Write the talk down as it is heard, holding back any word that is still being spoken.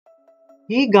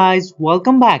Hey guys,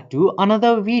 welcome back to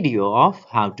another video of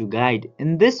How to Guide.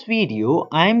 In this video,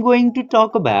 I am going to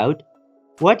talk about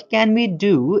what can we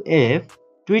do if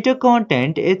Twitter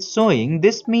content is showing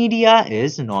this media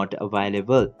is not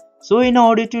available. So in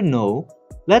order to know,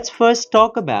 let's first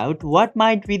talk about what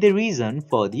might be the reason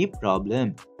for the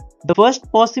problem. The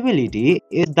first possibility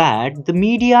is that the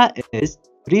media is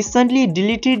recently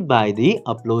deleted by the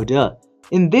uploader.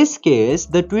 In this case,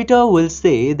 the Twitter will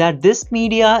say that this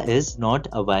media is not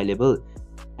available.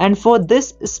 And for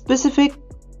this specific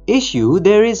issue,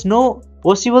 there is no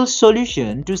possible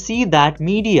solution to see that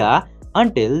media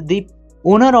until the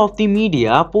owner of the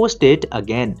media posts it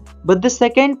again. But the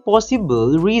second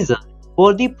possible reason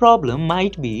for the problem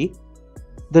might be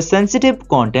the sensitive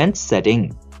content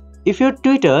setting. If your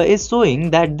Twitter is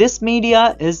showing that this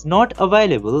media is not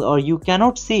available or you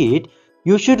cannot see it,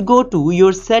 you should go to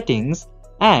your settings,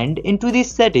 and into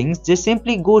these settings just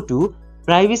simply go to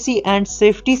privacy and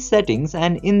safety settings,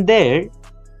 and in there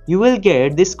you will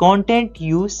get this content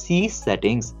you see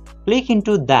settings. Click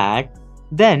into that,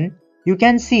 then you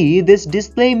can see this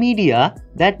display media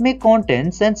that may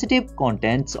contain sensitive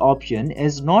contents option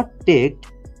is not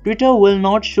ticked. Twitter will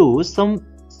not show some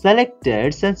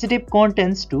selected sensitive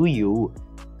contents to you,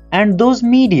 and those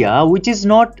media which is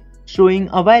not showing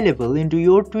available into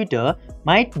your Twitter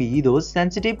might be those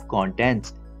sensitive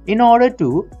contents. In order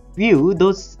to view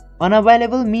those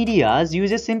unavailable medias, you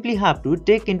just simply have to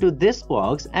tick into this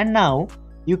box, and now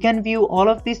you can view all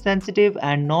of the sensitive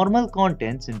and normal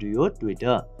contents into your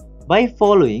Twitter. By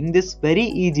following these very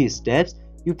easy steps,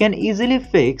 you can easily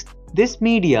fix this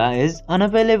media is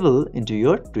unavailable into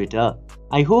your Twitter.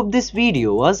 I hope this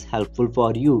video was helpful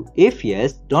for you. If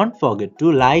yes, don't forget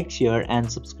to like, share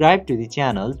and subscribe to the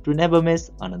channel to never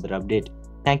miss another update.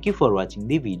 Thank you for watching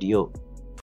the video.